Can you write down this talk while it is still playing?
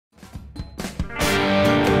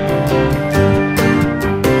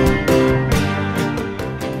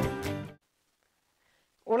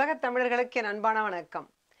நேயர்களுக்கு என் அன்பான வணக்கம்.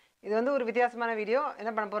 இது வந்து ஒரு வித்தியாசமான வீடியோ. என்ன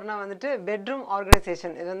பண்ண போறோம்னா வந்துட்டு பெட்ரூம்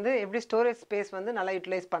ஆர்கனைசேஷன். இது வந்து எப்படி ஸ்டோரேஜ் ஸ்பேஸ் வந்து நல்லா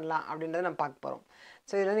யூட்டிலைஸ் பண்ணலாம் அப்படின்றத நம்ம பார்க்க போறோம்.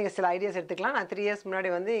 ஸோ இதில் நீங்கள் சில ஐடியாஸ் எடுத்துக்கலாம். நான் 3 இயர்ஸ் முன்னாடி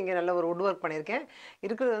வந்து இங்கே நல்ல ஒரு வுட் ஒர்க் பண்ணியிருக்கேன்.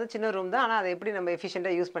 இருக்கிறது வந்து சின்ன ரூம் தான். ஆனால் அதை எப்படி நம்ம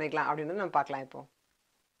எஃபிஷியண்டாக யூஸ் பண்ணிக்கலாம் அப்படின்றது நம்ம பார்க்கலாம் இப்போ.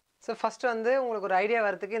 ஸோ ஃபஸ்ட்டு வந்து உங்களுக்கு ஒரு ஐடியா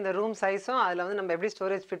வரதுக்கு இந்த ரூம் சைஸும் அதில் வந்து நம்ம எப்படி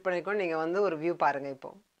ஸ்டோரேஜ் ஃபிட் பண்ணியிருக்கோம் நீங்கள் வந்து ஒரு வியூ பாருங்கள்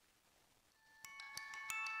இப்போ.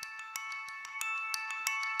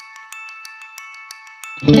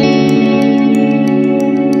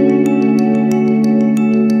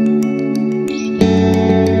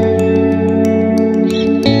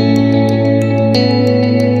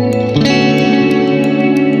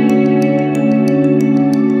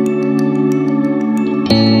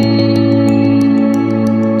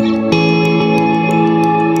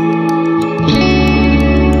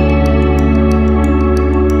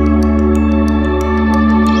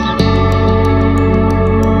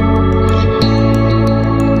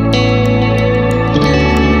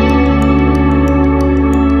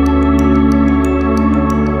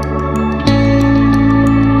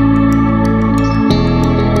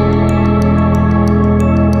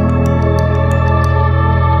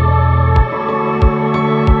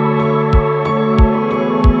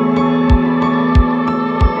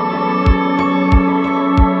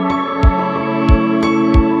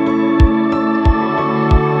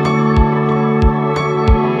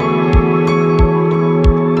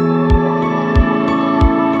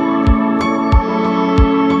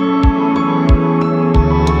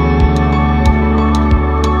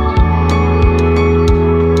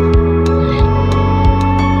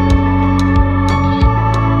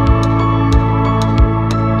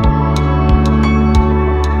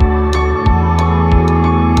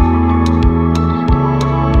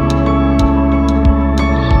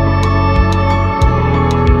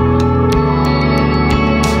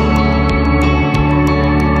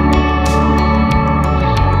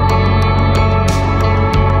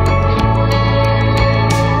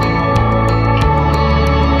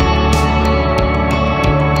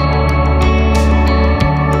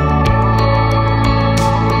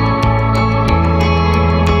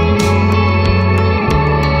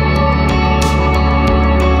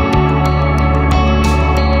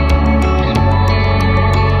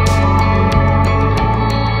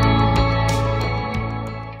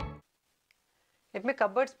 எப்பவுமே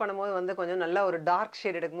கப்பர்ட்ஸ் பண்ணும்போது வந்து கொஞ்சம் நல்ல ஒரு டார்க்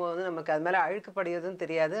ஷேட் எடுக்கும்போது வந்து நமக்கு அது மேலே அழுக்கு படியதும்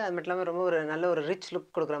தெரியாது. அது மட்டும் இல்லாமல் ரொம்ப ஒரு நல்ல ஒரு ரிச்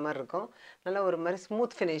லுக் கொடுக்குற மாதிரி இருக்கும். நல்ல ஒரு மாதிரி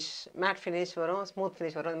ஸ்மூத் ஃபினிஷ், மேட் ஃபினிஷ் வரும், ஸ்மூத்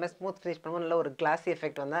ஃபினிஷ் வரும். அந்த மாதிரி ஸ்மூத் ஃபினிஷ் பண்ணும்போது நல்ல ஒரு கிளாஸி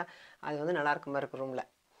எஃபெக்ட் வந்தால் அது வந்து நல்லா இருக்க மாதிரி இருக்கும் ரூமில்.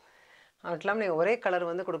 அது இல்லாமல் நீங்கள் ஒரே கலர்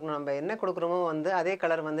வந்து கொடுக்கணும். நம்ம என்ன கொடுக்குறோமோ வந்து அதே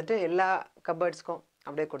கலர் வந்துட்டு எல்லா கப்பர்ட்ஸ்க்கும்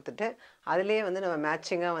அப்படியே கொடுத்துட்டு அதுலேயே வந்து நம்ம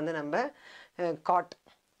மேட்சிங்காக வந்து நம்ம காட்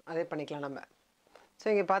அதே பண்ணிக்கலாம் நம்ம. ஸோ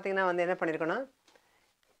இங்கே பார்த்தீங்கன்னா வந்து என்ன பண்ணியிருக்கோன்னா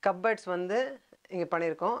கப்பர்ட்ஸ் வந்து இங்கே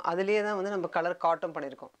பண்ணியிருக்கோம். அதுலேயே தான் வந்து நம்ம கலர் காட்டும்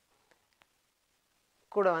பண்ணியிருக்கோம்.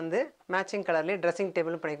 கூட வந்து மேட்சிங் கலர்லேயே ட்ரெஸ்ஸிங்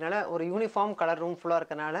டேபிளும் பண்ணிக்கிறனால ஒரு யூனிஃபார்ம் கலர் ரூம் ஃபுல்லாக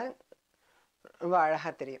இருக்கனால ரொம்ப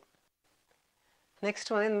அழகாக தெரியும்.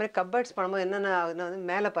 நெக்ஸ்ட் வந்து இந்த மாதிரி கப்பர்ட்ஸ் பண்ணும்போது என்னென்ன ஆகுதுன்னா வந்து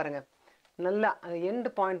மேலே பாருங்கள் நல்லா அது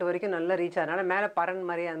எண்டு பாயிண்ட் வரைக்கும் நல்லா ரீச் ஆகிறதுனால மேலே பரன்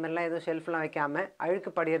மாதிரி அது மாதிரிலாம் எதுவும் ஷெல்ஃப்லாம் வைக்காமல்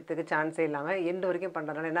அழுக்கு படிகிறதுக்கு சான்ஸே இல்லாமல் எண்டு வரைக்கும்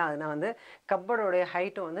பண்ணுறதுனால என்ன ஆகுதுன்னா வந்து கப்பர்டோடைய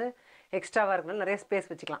ஹைட்டும் வந்து எக்ஸ்ட்ராவாக இருக்கனால நிறைய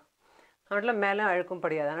ஸ்பேஸ் வச்சுக்கலாம். அதனால மேலே அழுக்கும்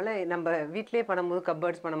படியாது. அதனால் நம்ம வீட்டிலே பண்ணும்போது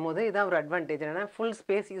கப்பர்ட்ஸ் பண்ணும்போது இதான் ஒரு அட்வான்டேஜ். என்னென்னா ஃபுல்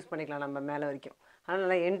ஸ்பேஸ் யூஸ் பண்ணிக்கலாம் நம்ம மேலே வரைக்கும். அதனால்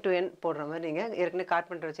நல்லா என் டு என் போடுற மாதிரி நீங்கள் ஏற்கனவே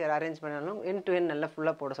கார்பெண்டர் வச்சு அரேஞ்ச் பண்ணாலும் என் டு என் நல்லா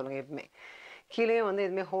ஃபுல்லாக போட சொல்லுங்கள். எப்பவுமே கீழே வந்து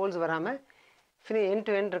எதுவுமே ஹோல்ஸ் வராமல் என்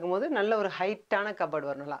டு என் இருக்கும்போது நல்ல ஒரு ஹைட்டான கப்பர்ட்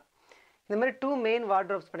வரும். நல்லா இந்த மாதிரி 2 மெயின்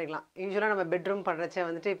வார்ட்ரோப்ஸ் பண்ணிக்கலாம். யூஸ்வலாக நம்ம பெட்ரூம் பண்ணுறச்சே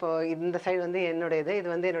வந்துட்டு இப்போ இந்த சைடு வந்து என்னுடையது, இது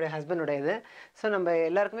வந்து என்னுடைய ஹஸ்பண்டுடையது. ஸோ நம்ம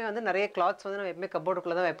எல்லாருக்குமே வந்து நிறைய கிளாத்ஸ் வந்து நம்ம எப்பவுமே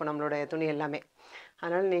கப்போர்டுக்குள்ளே தான் வைப்போம் நம்மளுடைய துணி எல்லாமே.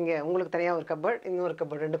 அதனால் நீங்கள் உங்களுக்கு தனியாக ஒரு கப்போர்ட், இன்னொரு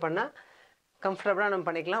கப்போர்ட் 2 பண்ணால் கம்ஃபர்டபுளாக நம்ம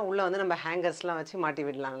பண்ணிக்கலாம். உள்ளே வந்து நம்ம ஹேங்கர்ஸ்லாம் வச்சு மாட்டி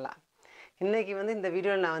விடலாம். நல்லா இன்றைக்கி வந்து இந்த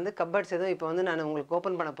வீடியோவில் நான் வந்து கப்பர்ட்ஸ் எதுவும் இப்போ வந்து நான் உங்களுக்கு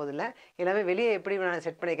ஓப்பன் பண்ண போதில்லை. எல்லாமே வெளியே எப்படி நான்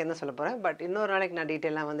செட் பண்ணிக்கிறேன்னு சொல்ல போகிறேன். பட் இன்னொரு நாளைக்கு நான்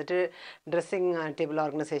டீட்டெயிலாக வந்துட்டு ட்ரெஸ்ஸிங் டேபிள்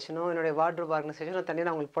ஆர்கனைசேஷனும் என்னுடைய வார்ட்ரோப் ஆர்கனைசேஷனும் தனியாக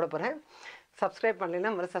நான் உங்களுக்கு போட போகிறேன். சப்ஸ்கிரைப்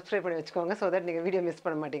பண்ணலைன்னா முதல்ல சப்ஸ்கிரைப் பண்ணி வச்சுக்கோங்க. ஸோ தட் நீங்கள் வீடியோ மிஸ்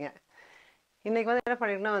பண்ண மாட்டீங்க. இன்றைக்கி வந்து என்ன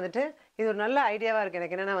பண்ணியிருக்கோன்னா வந்துட்டு இது ஒரு நல்ல ஐடியாவாக இருக்குது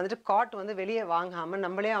எனக்கு. என்னென்னா வந்துட்டு காட் வந்து வெளியே வாங்காமல்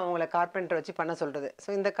நம்மளே அவங்கள கார்பெண்டர் வச்சு பண்ண சொல்கிறது. ஸோ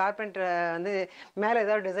இந்த கார்பெண்டரை வந்து மேலே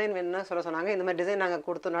ஏதாவது டிசைன் வேணும்னா சொல்ல சொன்னாங்க. இந்த மாதிரி டிசைன் நாங்கள்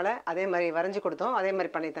கொடுத்தனால அதே மாதிரி வரைஞ்சி கொடுத்தோம். அதே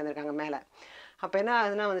மாதிரி பண்ணி தந்திருக்காங்க மேலே. அப்போ என்ன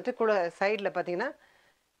ஆகுதுன்னா வந்துட்டு கூட சைடில் பார்த்தீங்கன்னா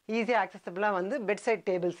ஈஸியாக ஆக்சசபிளாக வந்து பெட் சைட்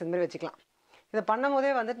டேபிள்ஸ் இந்த மாதிரி வச்சுக்கலாம். இதை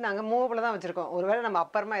பண்ணும்போதே வந்துட்டு நாங்கள் மூவபில் தான் வச்சுருக்கோம். ஒருவேளை நம்ம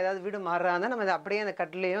அப்புறமா ஏதாவது வீடு மாறுறா இருந்தால் நம்ம அதை அப்படியே அந்த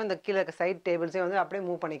கட்டிலையும் இந்த கீழே சைட் டேபிள்ஸையும் வந்து அப்படியே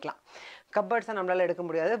மூவ் பண்ணிக்கலாம். கப்பர்ட்ஸை நம்மளால் எடுக்க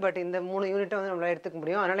முடியாது. பட் இந்த 3 யூனிட்டை வந்து நம்மளால் எடுத்துக்க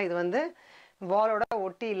முடியும். அதனால் இது வந்து வாலோட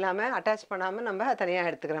ஒட்டி இல்லாமல் அட்டாச் பண்ணாமல் நம்ம தனியாக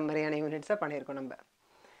எடுத்துக்கிற மாதிரியான யூனிட்ஸாக பண்ணியிருக்கோம் நம்ம.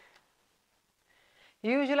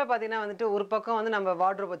 யூசுவலா பார்த்தீங்கன்னா வந்துட்டு, ஒரு பக்கம் வந்து நம்ம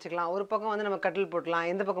வார்ட்ரோப் வச்சுக்கலாம். ஒரு பக்கம் வந்து நம்ம கட்டில் போடலாம்.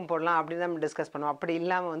 எந்த பக்கம் போடலாம் அப்படின்னு நம்ம டிஸ்கஸ் பண்ணுவோம். அப்படி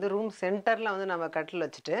இல்லாம வந்து ரூம் சென்டர்ல வந்து நம்ம கட்டில்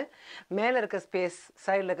வச்சுட்டு, மேல இருக்க ஸ்பேஸ்,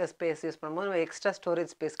 சைடுல இருக்க ஸ்பேஸ் யூஸ் பண்ணும்போது நம்ம எக்ஸ்ட்ரா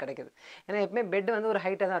ஸ்டோரேஜ் ஸ்பேஸ் கிடைக்குது. ஏன்னா எப்பவுமே பெட் வந்து ஒரு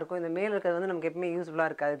ஹைட்டா தான் இருக்கும். இந்த மேல இருக்கிறது வந்து நமக்கு எப்பவுமே யூஸ்ஃபுல்லா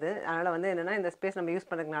இருக்காது. அதனால வந்து என்னன்னா, இந்த ஸ்பேஸ் நம்ம யூஸ்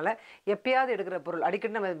பண்ணதுனால, எப்பயாவது எடுக்கிற பொருள்,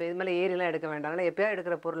 அடிக்கடி நம்ம இது மேல ஏறிலாம் எடுக்க வேண்டாம். அதனால எப்பயாவது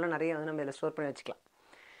எடுக்கிற பொருள்லாம் நெறைய வந்து நம்ம இதில ஸ்டோர் பண்ணி வச்சுக்கலாம்.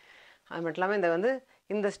 அது மட்டும் இல்லாம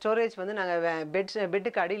இந்த ஸ்டோரேஜ் வந்து நாங்க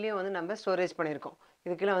பெட்டுக்கு அடியிலயும் வந்து நம்ம ஸ்டோரேஜ் பண்ணியிருக்கோம்.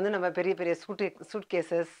 இதுக்கெல்லாம் வந்து நம்ம பெரிய பெரிய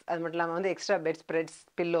சூட்கேஸஸ் அது மட்டும் இல்லாம வந்து எக்ஸ்ட்ரா பெட் ஸ்ப்ரெட்ஸ்,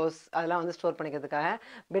 பில்லோஸ் அதெல்லாம் வந்து ஸ்டோர் பண்ணிக்கிறதுக்காக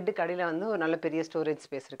பெட்டுக்கு அடியில வந்து ஒரு நல்ல பெரிய ஸ்டோரேஜ்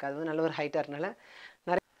ஸ்பேஸ் இருக்கு. அது வந்து நல்ல ஒரு ஹைட்டா இருக்கனால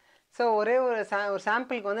நெறைய ஸோ ஒரே ஒரு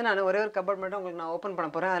சாம்பிளுக்கு வந்து நான் ஒரே ஒரு கப்போர்ட் மட்டும் உங்களுக்கு நான் ஓப்பன் பண்ண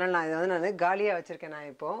போறேன். அதனால நான் இத வந்து காலியா வச்சிருக்கேன்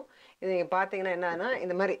நான் இப்போ. இது நீங்க பார்த்தீங்கன்னா என்னன்னா,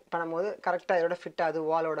 இந்த மாரி பண்ணும்போது கரெக்ட்டா இதோட ஃபிட் ஆகுது.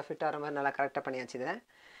 வாலோட ஃபிட் ஆகுற மாரி நல்லா கரெக்ட்டா பண்ணியாச்சு இத.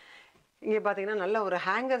 இங்க பார்த்தீங்கன்னா, நல்ல ஒரு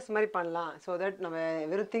ஹேங்கர்ஸ் மாரி பண்ணலாம். ஸோ தட் நம்ம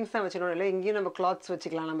வெறும் திங்ஸ் தான் வச்சுக்கணும் இல்ல. இங்கேயும் நம்ம கிளாத்ஸ்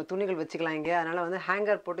வச்சுக்கலாம். நம்ம துணிகள் வச்சுக்கலாம் இங்க. அதனால வந்து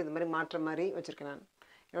ஹேங்கர் போட்டு இது மாரி மாட்ற மாரி வச்சிருக்கேன் நான்.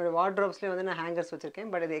 என்னோட வார்ட்ரோப்ஸ்லயும் வந்து நான் ஹேங்கர்ஸ்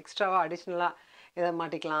வச்சிருக்கேன். பட் இது எக்ஸ்ட்ராவா அடிஷனலா ஏதாவது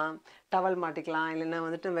மாட்டிக்கலாம். டவல் மாட்டிக்கலாம். இல்லன்னா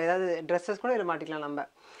வந்துட்டு நம்ம ஏதாவது ட்ரெஸ்ஸஸ் கூட இதில மாட்டிக்கலாம் நம்ப.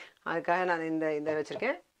 அதுக்காக நான் இத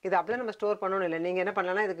வச்சிருக்கேன். இது அப்படியே நம்ம ஸ்டோர் பண்ணணும்னு இல்ல. நீங்க என்ன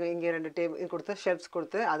பண்ணலாம்னா, இதுக்கு இங்க 2 இது குடுத்து ஷெல்ஃப்ஸ்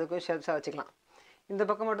குடுத்து அதுக்கும் ஷெல்ஃப்ஸா வச்சுக்கலாம். இந்த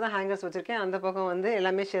பக்கம் மட்டும் தான் ஹேங்கர்ஸ் வச்சிருக்கேன். அந்த பக்கம் வந்து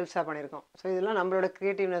எல்லாமே ஷெல்ஃப்ஸா பண்ணியிருக்கோம். ஸோ இதெல்லாம் நம்மளோட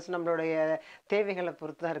கிரியேட்டிவ்னஸ், நம்மளுடைய தேவைகள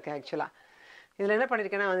பொறுத்து தான் இருக்கு ஆக்சுவலா. இதில என்ன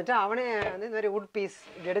பண்ணியிருக்கேன்னா வந்துட்டு, அவனே வந்து இந்த மாரி வுட் பீஸ்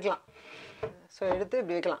இப்படி எடுக்கலாம். ஸோ எடுத்து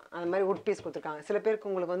இப்படி வைக்கலாம். அந்த மாரி வுட் பீஸ் குடுத்துருக்காங்க. சில பேருக்கு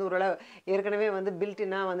உங்களுக்கு வந்து ஒருவேள ஏற்கனவே வந்து பில்ட்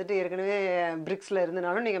இன்னா வந்துட்டு ஏற்கனவே பிரிக்ஸ்ல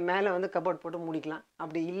இருந்தனாலும், நீங்க மேல வந்து கப்போர்ட் போட்டு மூடிக்கலாம்.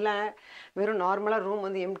 அப்படி இல்ல, வெறும் நார்மலா ரூம்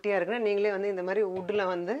வந்து எம்ப்டியா இருக்குன்னா, நீங்களே வந்து இந்த மாரி வுட்ல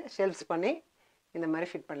வந்து ஷெல்ஃப்ஸ் பண்ணி இந்த மாரி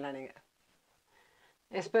ஃபிட் பண்ணலாம் நீங்க.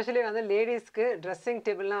 எஸ்பெஷலி வந்து லேடீஸ்க்கு ட்ரெஸ்ஸிங்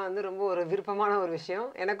டேபிள்லாம் வந்து ரொம்ப ஒரு விருப்பமான ஒரு விஷயம்.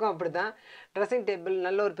 எனக்கும் அப்படிதான். ட்ரெஸ்ஸிங் டேபிள்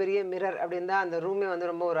நல்ல ஒரு பெரிய மிரர் அப்படி இருந்தா அந்த ரூமே வந்து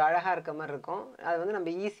ரொம்ப ஒரு அழகா இருக்க மாரி இருக்கும். அது வந்து நம்ம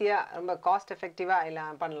ஈஸியா ரொம்ப காஸ்ட் எஃபெக்டிவா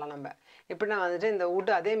பண்ணலாம் நம்ப. எப்படின்னா வந்துட்டு இந்த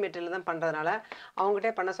வுட் அதே மெட்டீரியல் தான் பண்றதுனால,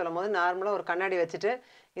 அவங்ககிட்டயே பண்ண சொல்லும்போது நார்மலா ஒரு கண்ணாடி வச்சுட்டு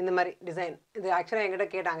இந்த மாரி டிசைன் இது ஆக்சுவலா என்கிட்ட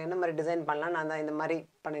கேட்டாங்க. என்ன மாரி டிசைன் பண்ணலாம்? நான் தான் இந்த மாரி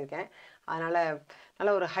பண்ணியிருக்கேன். அதனால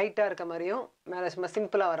நல்ல ஒரு ஹைட்டா இருக்க மாரியும், மேல சும்மா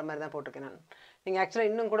சிம்பிளா வர மாரி தான் போட்டிருக்கேன் நான். நீங்க ஆக்சுவலா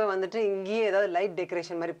இன்னும் கூட வந்துட்டு இங்கேயே ஏதாவது லைட்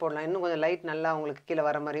டெக்கரேஷன் மாரி போடலாம். இன்னும் கொஞ்சம் லைட் நல்லா உங்களுக்கு கீழ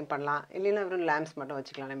வர மாரியும் பண்ணலாம். இல்லைன்னா வெறும் லேம்ப்ஸ் மட்டும்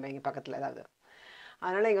வச்சுக்கலாம் நம்ம இங்க பக்கத்துல ஏதாவது.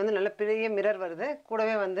 அதனால இங்க வந்து நல்ல பெரிய மிரர் வருது.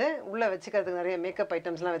 கூடவே வந்து உள்ள வச்சுக்கிறதுக்கு நெறைய மேக்கப்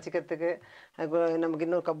ஐட்டம்ஸ்லாம் வச்சுக்கிறதுக்கு, நமக்கு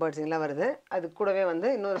இன்னொரு கப்போர்ட்ஸ்லாம் வருது. அது கூடவே வந்து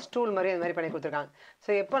இன்னொரு ஸ்டூல் மாரி அந்த மாரி பண்ணி குடுத்துருக்காங்க.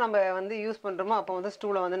 ஸோ எப்போ நம்ம வந்து யூஸ் பண்றோமோ, அப்போ வந்து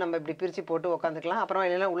ஸ்டூல வந்து நம்ம இப்படி பிரிச்சு போட்டு உட்காந்துக்கலாம். அப்புறம்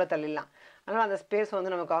இல்லைன்னா உள்ள தள்ளிடலாம். அதனால அந்த ஸ்பேஸ்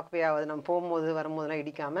வந்து நமக்கு ஆக்குபை ஆவாது. நம்ம போம்போது, வரும்போதெல்லாம்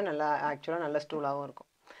இடிக்காம நல்லா ஆக்சுவலா நல்ல ஸ்டூலாவும் இருக்கும்.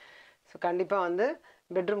 ஸோ கண்டிப்பா வந்து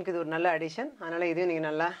பெட்ரூம்க்கு இது ஒரு நல்ல அடிஷன். அதனால இதையும் நீங்க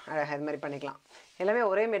நல்லா அழகா இது மாரி பண்ணிக்கலாம். எல்லாமே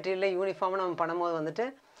ஒரே மெட்டீரியல்ல யூனிஃபார்மா நம்ம பண்ணும்போது வந்துட்டு,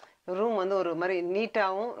 ரூம் வந்து ஒரு மாரி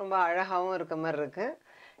நீட்டாவும், ரொம்ப அழகாவும் இருக்க மாரி இருக்கு.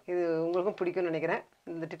 இது உங்களுக்கும் பிடிக்கும்னு நெனைக்கிறேன்.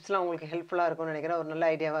 இந்த டிப்ஸ்லாம் உங்களுக்கு ஹெல்ப்ஃபுல்லா இருக்கும்னு நெனைக்கிறேன். ஒரு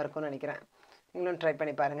நல்ல ஐடியாவா இருக்கும்னு நெனைக்கிறேன். நீங்களும் ட்ரை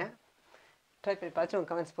பண்ணி பாருங்க. ட்ரை பண்ணி பார்த்துட்டு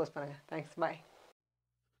உங்க கமெண்ட்ஸ் போஸ்ட் பண்ணுங்க. தேங்க்ஸ். பாய்.